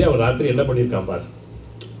கீச்சலர் தெரியா, அவன் ராத்திரி என்ன பண்ணியிருக்கான் பாரு.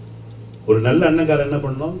 ஒரு நல்ல அண்ணங்காரன் என்ன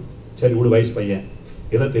பண்ணோம், சரி விடு வயசு பையன்,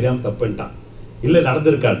 ஏதோ தெரியாம தப்புன்ட்டான். இல்ல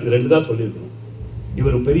நடந்திருக்காது, இது ரெண்டு தான் சொல்லியிருக்கணும்.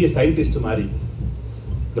 இவர் பெரிய சயின்டிஸ்ட் மாதிரி,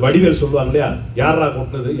 இந்த வடிவேல் சொல்லுவாங்க இல்லையா, யாரா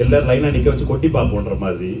கொட்டினது எல்லாரும் லைனா நிக்க வச்சு கொட்டி பார்ப்போன்ற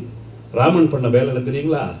மாதிரி ராமன் பண்ண வேலை என்ன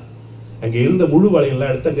தெரியுங்களா? அங்க இருந்த முழு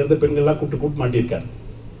வலையெல்லாம் எடுத்து அங்க இருந்த பெண்கள்லாம் கூப்பிட்டு மாட்டியிருக்காரு.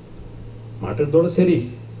 மாட்டத்தோட சரி,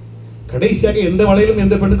 கடைசியாக எந்த வலையிலும்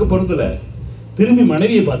எந்த பெண்ணுக்கு பொருந்தல, திரும்பி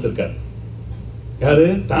மனைவியை பார்த்திருக்காரு. யாரு?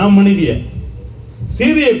 தாம் மனைவிய.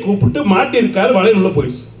 சீதையை கூப்பிட்டு மாட்டியிருக்காரு, வலையில் உள்ள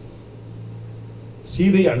போயிடுச்சு.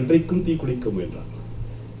 சீதை அன்றைக்கும் தீ குளிக்க முயன்றார்.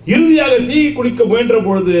 இறுதியாக தீ குளிக்க முயன்ற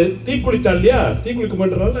பொழுது தீ குளித்தாள் இல்லையா, தீ குளிக்க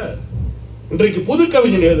முயன்றால இன்றைக்கு புது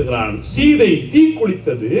கவிஞன் எழுதுகிறான், சீதை தீ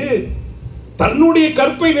குளித்தது தன்னுடைய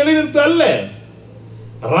கற்பை நிலைநிறுத்த அல்ல,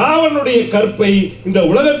 ராவனுடைய கற்பை இந்த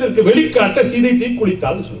உலகத்திற்கு வெளிக்காட்ட சீதை தீ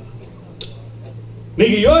குளித்தாள் சொல்ற.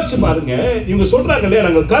 நீங்க யோசிச்சு பாருங்க, இவங்க சொல்றாங்க இல்லையா,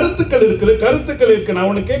 நாங்கள் கருத்துக்கள் இருக்கு. நான்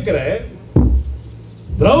உனக்கு கேட்கிறேன்,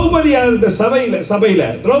 திரௌபதி அந்த சபையில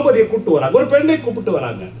திரௌபதியை கூப்பிட்டு வராங்க, ஒரு பெண்ணை கூப்பிட்டு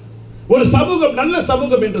வராங்க. ஒரு சமூகம், நல்ல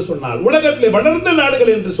சமூகம் என்று சொன்னால் உலகத்திலே வளர்ந்த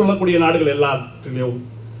நாடுகள் என்று சொல்லக்கூடிய நாடுகள் எல்லாத்திலும்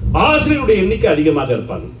ஆசிரியருடைய எண்ணிக்கை அதிகமாக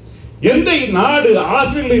இருப்பாங்க. எந்த நாடு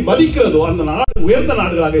ஆசிரியர்களை மதிக்கிறதோ அந்த நாடு உயர்ந்த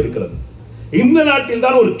நாடுகளாக இருக்கிறது. இந்த நாட்டில்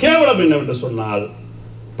தான் ஒரு கேவலம் என்னவென்று சொன்னால்,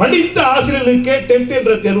 படித்த ஆசிரியர்களுக்கே டெட்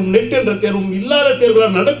என்ற தேர்வும் நெட் என்ற தேர்வும் இல்லாத தேர்வுகளை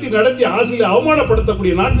நடத்தி ஆசிரியரை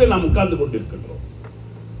அவமானப்படுத்தக்கூடிய நாட்டிலே நாம் உட்கார்ந்து கொண்டிருக்கின்றோம்.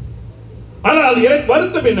 ஆனால் எனக்கு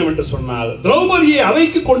வருத்தம் என்னவென்று சொன்னால், திரௌபதியை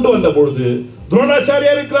அவைக்கு கொண்டு வந்த பொழுது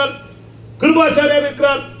துரோணாச்சாரியார் இருக்கிறார், கிருபாச்சாரியார்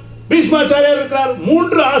இருக்கிறார், பீஷ்மாச்சாரியார் இருக்கிறார்,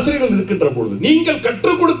 3 ஆசிரியர்கள் இருக்கின்ற பொழுது நீங்கள்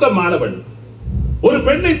கற்றுக் கொடுத்த மாணவன் ஒரு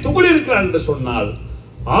பெண்ணை துகுடி இருக்கிறார் என்று சொன்னால்,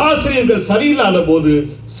 ஆசிரியர்கள் சரியில்லாத போது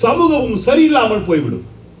சமூகமும் சரியில்லாமல் போய்விடும்.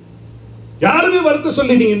 யாருமே வருத்த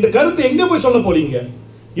சொல்லி நீங்க இந்த கருத்தை எங்க போய் சொல்ல போறீங்க?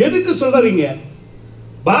 எதுக்கு சொல்றீங்க?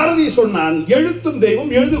 பாரதி சொன்னான் எழுத்தும்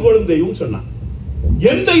தெய்வம் எழுதுகோளும் தெய்வம் சொன்னான்.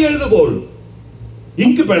 எந்த எழுதுகோள்?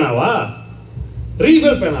 இங்கு பேனாவா,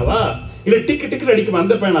 ரீஃபில் பேனாவா, இல்ல டிக்கெட் அடிக்கும்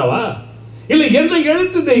அந்த பேனாவா, இல்ல எந்த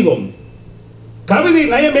எழுத்து தெய்வம்? கவிதை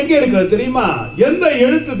நயம் எங்கே இருக்கிறது தெரியுமா? எந்த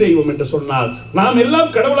எழுத்து தெய்வம் என்று சொன்னால் நாம்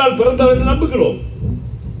எல்லாம் கடவுளால் பிறந்தவர் என்று நம்புகிறோம்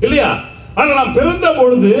இல்லையா? ஆனால் நாம் பிறந்த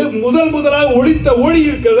பொழுது முதலாக ஒளித்த ஒளி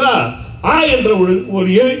இருக்கிறதா? ஆ என்ற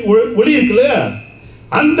ஒளி இருக்குல்ல,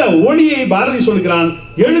 அந்த ஒளியை பாரதி சொல்கிறான்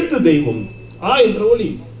எழுத்து தெய்வம். ஆ என்ற ஒளி.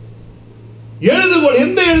 எழுதுகோள்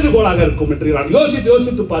எந்த எழுதுகோளாக இருக்கும் என்று நான்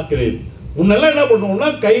யோசித்து பார்க்கிறேன். முன்னெல்லாம் என்ன பண்ணுவோம்னா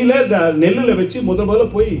கையில நெல்லுல வச்சு முதல்ல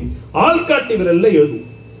போய் ஆள்காட்டி விரல்ல எழுதும்.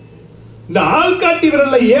 இந்த ஆள்காட்டி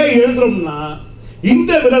விரல்ல ஏன் எழுதுறோம்னா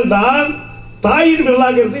இந்த விரல் தான் தாயின்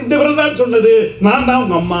விரலாக இருந்து இந்த விரல் தான் சொன்னது நான் தான்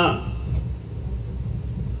உங்க அம்மா.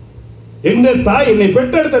 எந்த தாய் என்னை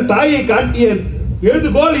பெற்றெடுத்த தாயை காட்டிய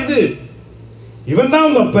எழுதுகோள் இது. இவன் தான்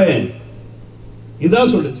உங்க அப்பன்,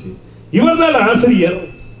 இதான் சொல்லுச்சு. இவர் தான் ஆசிரியர்,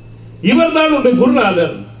 இவர் தான் உன்னுடைய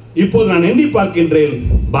குருநாதர். இப்போது நான் எண்ணி பார்க்கின்றேன்,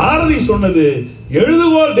 பாரதி சொன்னது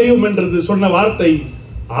எழுதுகோள் தெய்வம் என்றது சொன்ன வார்த்தை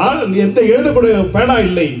எந்த எழுதக்கூடிய பேனா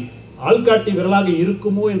இல்லை, ஆள்காட்டி விரலாக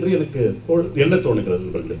இருக்குமோ என்று எனக்கு என்ன தோணுகிறது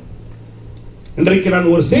நண்பர்களே. இன்றைக்கு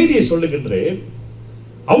நான் ஒரு செய்தியை சொல்லுகின்றேன்.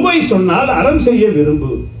 அவ்வை சொன்னால் அறம் செய்ய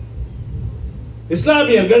விரும்பு.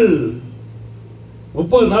 இஸ்லாமியர்கள்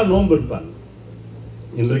 30 நாள் நோன்பு இருப்பாங்க.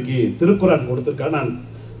 இன்றைக்கு திருக்குரான் கொடுத்திருக்கான். நான்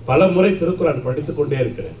பல முறை திருக்குரான் படித்துக் கொண்டே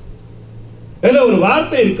இருக்கிறேன். இதுல ஒரு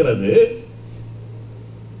வார்த்தை இருக்கிறது,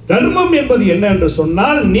 தர்மம் என்பது என்ன என்று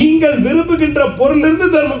சொன்னால் நீங்கள் விரும்புகின்ற பொருளிலிருந்து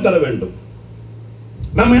தர்மம் தர வேண்டும்.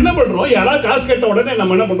 நம்ம என்ன பண்றோம், யாராவது காசு கேட்ட உடனே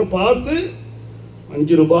நம்ம என்ன பண்றோம், பார்த்து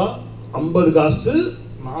 5 ரூபாய் 50 காசு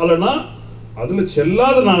 4 அதுல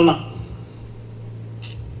செல்லாத 4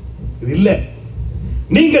 இது இல்லை.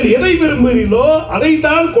 நீங்கள் எதை விரும்புகிறீர்களோ அதை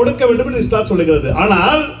தான் கொடுக்க வேண்டும் என்று இஸ்லாம் சொல்லுகிறது.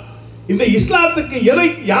 ஆனால் இந்த இஸ்லாத்துக்கு எதை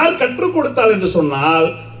யார் கற்றுக் கொடுத்தால் என்று சொன்னால்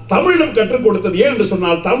தமிழிடம் கற்றுக் கொடுத்தது. ஏன் என்று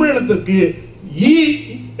சொன்னால் தமிழினத்திற்கு ஈ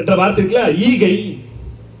என்ற வார்த்தைக்குல ஈகை,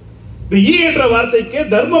 இந்த ஈ என்ற வார்த்தைக்கு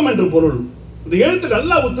தர்மம் என்று பொருள். இந்த எழுத்து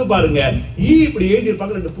நல்லா ஒத்து பாருங்க. ஈ இப்படி எழுதி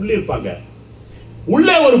இருப்பாங்க, 2 புள்ளி இருப்பாங்க,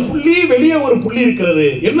 உள்ளே ஒரு புள்ளி வெளியே ஒரு புள்ளி இருக்கிறது.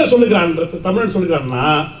 என்ன சொல்லுகிறான் தமிழன் சொல்லுகிறான்னா,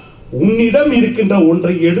 உன்னிடம் இருக்கின்ற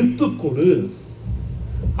ஒன்றை எடுத்துக் கொடு,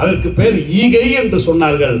 அதற்கு பேர் ஈகை என்று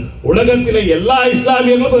சொன்னார்கள். உலகத்திலே எல்லா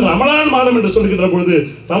இஸ்லாமியர்களும் ரமலான் மாதம் என்று சொல்லுகின்ற பொழுது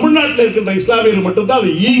தமிழ்நாட்டில் இருக்கின்ற இஸ்லாமியர்கள் மட்டும்தான்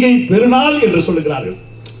அது ஈகை பெருநாள் என்று சொல்லுகிறார்கள்.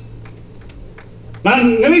 நான்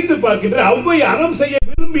நினைத்து பார்க்கின்றேன், அவ்வை அறம் செய்ய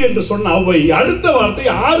விரும்பி என்று சொன்ன அவ்வை அடுத்த வார்த்தை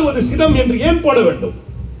ஆறுவது சினம் என்று ஏன் போட வேண்டும்?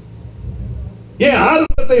 ஏன்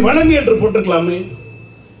ஆர்வத்தை வணங்கு என்று போட்டிருக்கலாமே?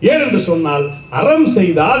 ஏன் என்று சொன்னால் அறம்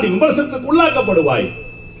செய்தால் விமர்சனத்துக்கு உள்ளாக்கப்படுவாய்.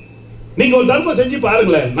 நீங்க ஒரு தர்மம் செஞ்சு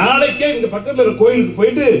பாருங்களேன். நாளைக்கே இங்க பக்கத்துல இருக்க கோயிலுக்கு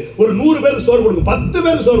போயிட்டு ஒரு 100 பேருக்கு சோறு போடுங்க, 10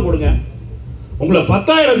 பேருக்கு சோறு போடுங்க, உங்களை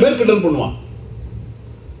 10,000 பேர் கிண்டல் பண்ணுவான்.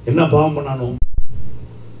 என்ன பாவம் பண்ணானோ,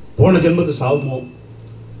 போன ஜென்மத்து சாவுமோ,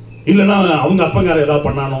 இல்லைன்னா அவங்க அப்பங்கார ஏதாவது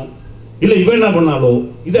பண்ணானோ, இல்ல இவன் என்ன பண்ணாலோ,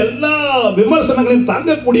 இதெல்லாம் விமர்சனங்களையும்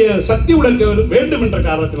தாங்கக்கூடிய சக்தி உடைக்க வேண்டும் என்ற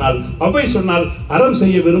காரணத்தினால் அவை சொன்னால் அறம்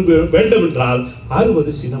செய்ய விரும்ப வேண்டும் என்றால்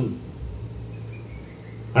ஆறுவது சினம்.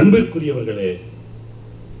 அன்பிற்குரியவர்களே,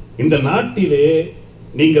 இந்த நாட்டிலே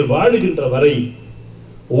நீங்கள் வாழுகின்ற வரை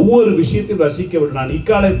ஒவ்வொரு விஷயத்தையும் ரசிக்க வேண்டும். நான்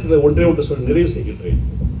இக்காலத்தில் ஒன்றே ஒன்று சொல்லி நிறைவு செய்கின்றேன்.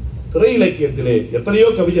 திரை இலக்கியத்திலே எத்தனையோ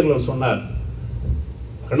கவிஞர்கள் சொன்னார்.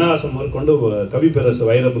 கண்ணதாசன் முதற்கொண்டு கவி பேரரசு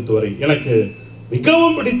வைரமுத்து வரை எனக்கு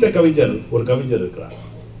மிகவும் பிடித்த கவிஞர் ஒரு கவிஞர் இருக்கிறார்.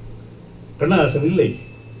 கண்ணதாசன் இல்லை,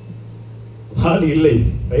 வாலி இல்லை,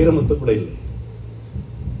 வைரமுத்து கூட இல்லை,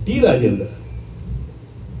 டி ராஜேந்தர்.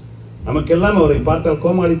 நமக்கெல்லாம் அவரை பார்த்தால்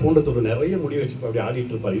கோமாளி போன்றதோடு நிறைய முடி வச்சு அப்படி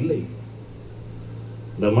ஆடிட்டு இருப்பார். இல்லை,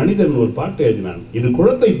 இந்த மனிதன் ஒரு பாட்டு எழுதினான். இது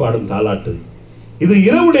குழந்தை பாடும் தாலாட்டு, இது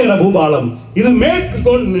இரவு நேர பூபாலம், இது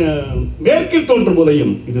மேற்கில் தோன்றும்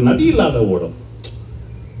உதயம், இது நதி இல்லாத ஓடம்.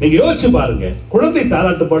 நீங்க யோசிச்சு பாருங்க, குழந்தை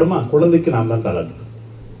தாலாட்டு பாடுமா? குழந்தைக்கு நாம் தான் தாலாட்டு.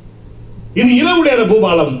 இது இரவு நேர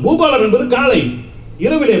பூபாலம், பூபாலம் என்பது காலை,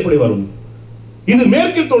 இரவில் எப்படி வரும்? இது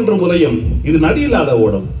மேற்கில் தோன்றும் உதயம், இது நதி இல்லாத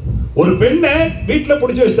ஓடம். ஒரு பெண்ணை வீட்டுல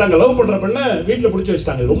பிடிச்சி வச்சுட்டாங்க, லவ் பண்ற பெண்ணை வீட்டுல பிடிச்சி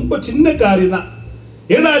வச்சுட்டாங்க. ரொம்ப சின்ன காரியம் தான்.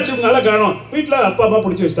 ஏதாச்சும் நல்லா காணும், வீட்டுல அப்பா அம்மா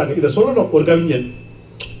பிடிச்சி வச்சுட்டாங்க. இதை சொல்லணும் ஒரு கவிஞன்.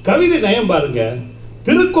 கவிதை நயம் பாருங்க.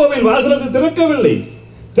 திருக்கோவில் வாசலது திறக்கவில்லை,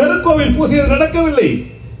 திருக்கோவில் பூசியது நடக்கவில்லை,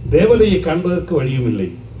 தேவதையை காண்பதற்கு வழியும் இல்லை,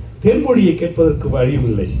 தென்மொழியை கேட்பதற்கு வழியும்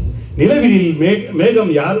இல்லை, நிலவினில்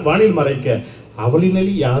மேகம் யார் வானில் மறைக்க,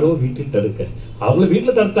 அவளினலி யாரோ வீட்டில் தடுக்க, அவளை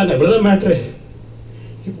வீட்டில் தடுத்தாங்க. இவ்வளவுதான் மேட்ரு.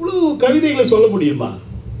 இவ்வளவு கவிதைகளை சொல்ல முடியுமா?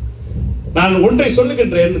 நான் ஒன்றை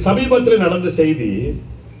சொல்லுகின்றேன். சமீபத்தில் நடந்த செய்தி,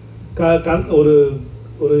 ஒரு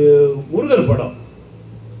ஒரு முருகர் படம்,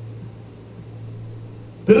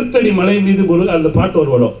 திருத்தணி மலை மீது அந்த பாட்டு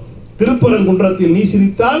ஒரு வரும். திருப்பரங்குன்றத்தில் நீ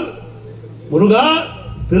சிரித்தால் முருகா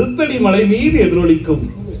திருத்தணி மலை மீது எதிரொலிக்கும்.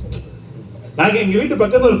 நாங்க எங்க வீட்டு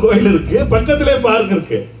பக்கத்துல ஒரு கோயில் இருக்கு, பக்கத்திலே பார்க்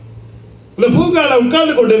இருக்கு. இந்த பூங்கால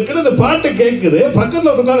உட்கார்ந்து கொண்டு இருக்கிற இந்த பாட்டு கேட்குது,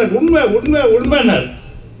 பக்கத்துல உட்கார்ந்து உண்மை உண்மை உண்மை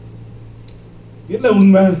என்ன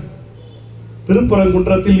உண்மை?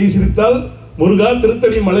 திருப்பரங்குன்றத்தில் நீ சிரித்தால் முருகா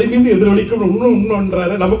திருத்தணி மலை மீது எதிரொலிக்கும்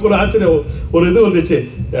உண்மைன்றாரு. நமக்கு ஒரு ஆச்சரியம், ஒரு இது வந்துச்சு,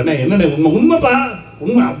 என்ன உண்மை? உண்மைப்பா,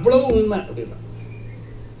 உண்மை, அவ்வளவு உண்மை அப்படின்னா.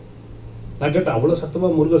 நான் கேட்டேன், அவ்வளவு சத்தமா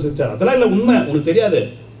முருகன் சிரிச்சார்? அதெல்லாம் இல்ல, உண்மை, உனக்கு தெரியாது.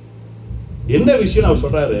 என்ன விஷயம் அவர்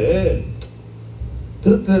சொல்றாரு,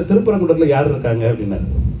 திருப்பரங்குன்றத்துல யார் இருக்காங்க அப்படின்னாரு.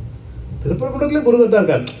 திருப்பரங்குன்றத்துல முருகன் தான்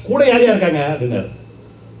இருக்காரு, கூட யார் யார் இருக்காங்க அப்படின்னாரு.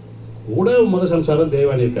 கூட முத சம்சாரம்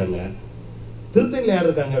தேவானி இருக்காங்க. திருத்தணியில் யார்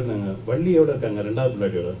இருக்காங்க அப்படின்னாங்க, வள்ளியோட இருக்காங்க, ரெண்டாவது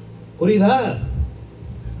பிள்ளையோட. புரியுதா?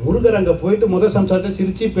 முருகர் அங்க போயிட்டு முத சம்சாரத்தை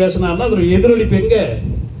சிரிச்சு பேசினார்னா அதோட எதிரொலிப்பு எங்க?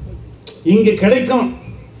 இங்க கிடைக்கும்.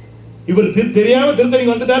 இவர் தெரியாம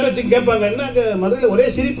திருத்தணிக்கு வந்துட்டாரு வச்சு கேட்பாங்க, என்ன மதுரையில் ஒரே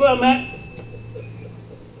சிரிப்பாம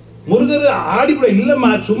முருகர் ஆடிப்பட இல்லம்மா,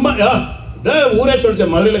 சும்மா ஊரே சொல்லிச்ச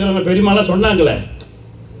மதுரையில் இருக்கிற பெரியமாலாம் சொன்னாங்களே.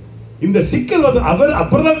 இந்த சிக்கல் வந்து அவர்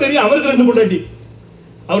அப்புறம் தெரியும், அவருக்கு ரெண்டு பொண்டாட்டி.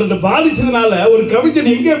 அவர் இந்த பாதிச்சதுனால ஒரு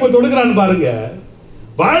கவிஞன் எங்கே போய் தொடுக்கிறான்னு பாருங்க.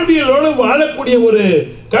 வாழ்வியலோடு வாழக்கூடிய ஒரு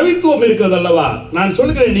கவித்துவம் இருக்கிறது அல்லவா? நான்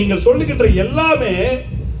சொல்லுகிறேன், நீங்கள் சொல்லுகின்ற எல்லாமே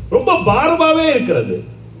ரொம்ப பாரமாவே இருக்கிறது.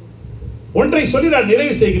 ஒன்றை சொல்லி நான்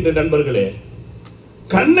நிறைவு செய்கின்ற நண்பர்களே,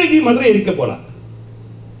 கண்ணகி மதுரை இருக்க போறான்.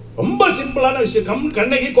 ரொம்ப சிம்பிளான விஷயம்.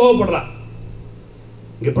 கண்ணகி கோவப்படுறான்.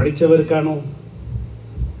 இங்க படிச்சவர் இருக்கானோ,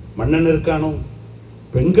 மன்னன் இருக்கானோ,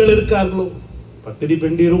 பெண்கள் இருக்கார்களோ, பத்திரி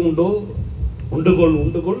பெண்டீரும் உண்டோ, உண்டுகொள்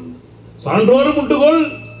உண்டுகொள், சான்றோரும் உண்டுகொள்,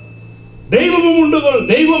 தெய்வமும் உண்டுகொள்.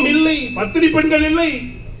 தெய்வம் இல்லை, பத்திரி பெண்கள் இல்லை,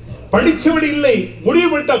 படிச்சவடி இல்லை,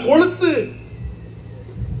 முடிவுபட்டா கொளுத்து,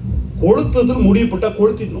 கொளுத்தது முடிவுபட்டா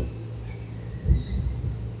கொளுத்திடணும்.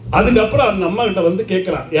 அதுக்கப்புறம் அந்த அம்மா கிட்ட வந்து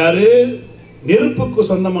கேட்கிறான், யாரு? நெருப்புக்கு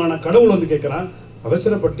சொந்தமான கடவுள் வந்து கேட்கிறான்,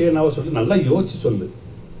 அவசரப்பட்டே நான் சொல்லி நல்லா யோசிச்சு சொல்லு.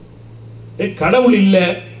 கடவுள் இல்ல,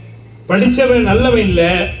 படிச்சவன் நல்லவன் இல்ல,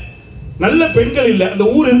 நல்ல பெண்கள் இல்ல, அந்த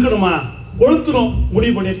ஊர் இருக்கணுமா? கொளுத்தணும்,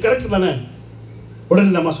 முடிவு பண்ணி. கரெக்ட் தானே? உடனே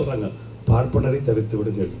இந்த அம்மா சொல்றாங்க, பார்ப்பனரை தவிர்த்து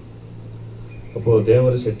விடுங்கள். அப்போ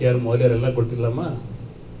தேவர், செட்டியார், முதலியார் எல்லாம் கொடுத்துக்கலாமா?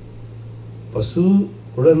 பசு,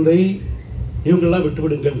 குழந்தை இவங்கெல்லாம் விட்டு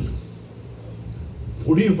விடுங்கள்.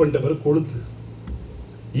 முடிவு பண்ணிட்ட பிறகு கொளுத்து.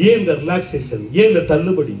 ஏன் இந்த ரிலாக்ஸேஷன், ஏன் இந்த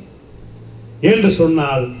தள்ளுபடி என்று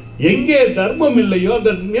சொன்னால், எங்கே தர்மம் இல்லையோ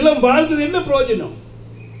அந்த நிலம் வாழ்ந்தது என்ன பிரயோஜனம்?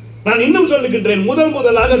 நான் இன்னும் சொல்லுகின்றேன்,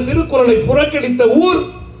 முதலாக திருக்குறளை புறக்கணித்த ஊர்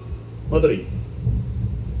மதுரை.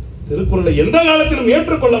 திருக்குறளை எந்த காலத்திலும்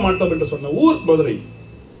ஏற்றுக்கொள்ள மாட்டோம் என்று சொன்ன ஊர் மதுரை.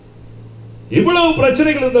 இவ்வளவு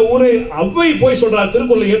பிரச்சனைகள் இருந்த ஊரை அவ்வை போய் சொல்றார்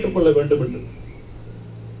திருக்குறளை ஏற்றுக்கொள்ள வேண்டும் என்று.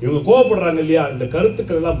 இவங்க கோவப்படுறாங்க இல்லையா? இந்த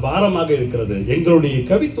கருத்துக்கள் எல்லாம் பாரமாக இருக்கிறது. எங்களுடைய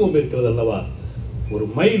கவித்துவம் இருக்கிறது அல்லவா? ஒரு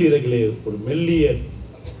மயில் இறகிலே ஒரு மெல்லிய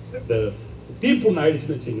தீப்புண்ணு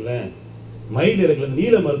ஆயிடுச்சுன்னு வச்சுங்களேன், மயில் இறகுல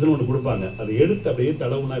நீல மருந்துன்னு ஒன்று கொடுப்பாங்க, அதை எடுத்து அப்படியே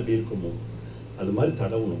தடவுனா எப்படி இருக்குமோ அது மாதிரி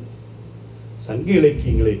தடவணும். சங்க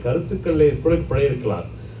இலக்கியங்களை கருத்துக்களே பிழை இருக்கலாம்,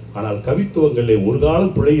 ஆனால் கவித்துவங்களே ஒரு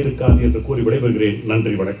காலம் பிழை இருக்காது என்று கூறி விடைபெறுகிறேன்.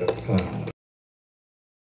 நன்றி, வணக்கம்.